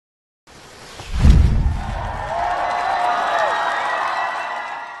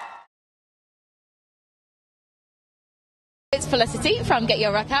Felicity from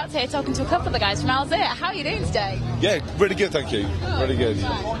GetYourRockOut here talking to a couple of the guys from Alzir. How are you doing today? Yeah, really good, thank you. Really good.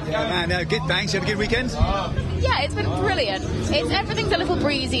 Yeah, man, good, thanks. You have a good weekend? Yeah, it's been brilliant. Everything's a little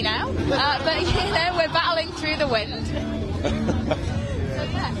breezy now, but you know, we're battling through the wind.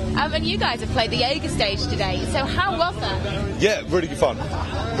 And you guys have played the Jaeger stage today, so how was that? Yeah, really good fun.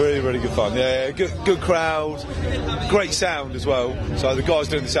 Really good fun. Yeah, good crowd, great sound as well. So the guys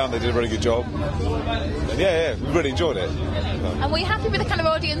doing the sound, they did a really good job. And yeah, we really enjoyed it. And were you happy with the kind of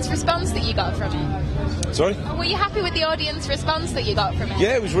audience response that you got from it? Sorry? Were you happy with the audience response that you got from it?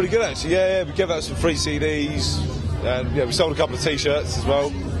 Yeah, it was really good actually. Yeah, we gave out some free CDs, and yeah, we sold a couple of T-shirts as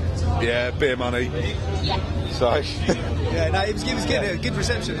well. Yeah, beer money. Yeah. So. Yeah, no, it was good, a good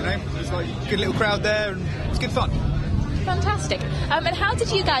reception, you know. It was like a good little crowd there, and it was good fun. Fantastic. And how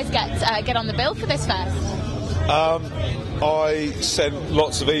did you guys get on the bill for this fest? I sent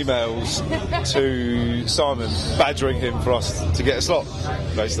lots of emails to Simon, badgering him for us to get a slot,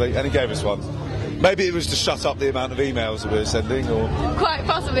 basically, and he gave us one. Maybe it was to shut up the amount of emails that we were sending, or... Quite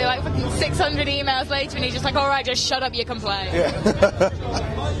possibly, like 600 emails later, and he's just like, all right, just shut up your complaint. Yeah.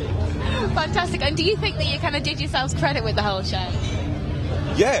 Fantastic. And do you think that you kind of did yourselves credit with the whole show?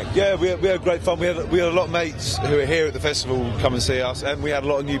 Yeah, we had great fun. We had a lot of mates who were here at the festival come and see us, and we had a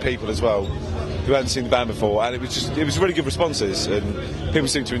lot of new people as well who hadn't seen the band before, and it was really good responses, and people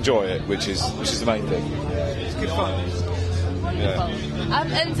seemed to enjoy it, which is the main thing. It's good fun. Yeah.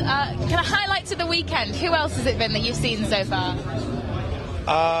 And kind of highlights of the weekend, who else has it been that you've seen so far?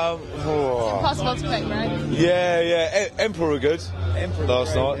 Impossible to pick, right? Yeah. Emperor were good. Emperor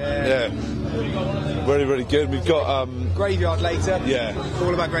last night. Yeah. Really good. We've got Graveyard later. Yeah.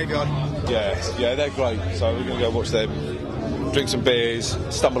 All about Graveyard. Yeah, they're great. So we're going to go watch them, drink some beers,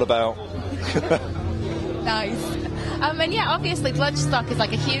 stumble about. Nice. And yeah, obviously Bloodstock is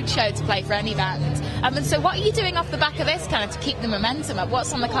like a huge show to play for any band. And so what are you doing off the back of this kind of to keep the momentum up?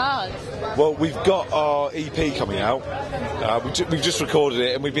 What's on the card? Well, we've got our EP coming out. We've just recorded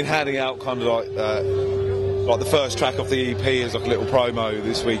it, and we've been handing out kind of like the first track off the EP as like a little promo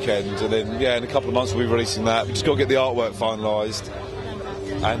this weekend, and then in a couple of months we'll be releasing that. We just got to get the artwork finalised,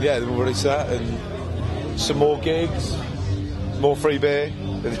 and then we'll release that, and some more gigs, more free beer.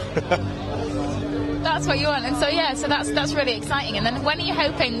 That's what you want, and so that's really exciting. And then when are you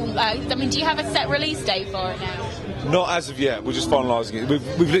hoping? Do you have a set release date for it now? Not as of yet. We're just finalising it. We've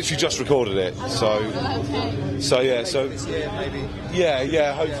literally just recorded it, so this year, maybe.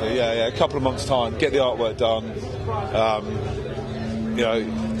 Yeah, hopefully, a couple of months' time, get the artwork done.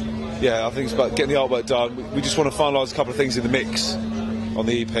 I think it's about getting the artwork done. We just want to finalise a couple of things in the mix on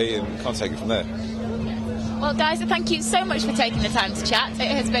the EP and can't take it from there. Well, guys, thank you so much for taking the time to chat. It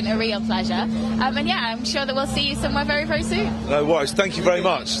has been a real pleasure. And yeah, I'm sure that we'll see you somewhere very, very soon. No worries. Thank you very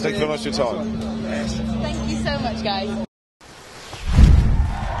much. Thank you very much for your time. Thank you so much, guys.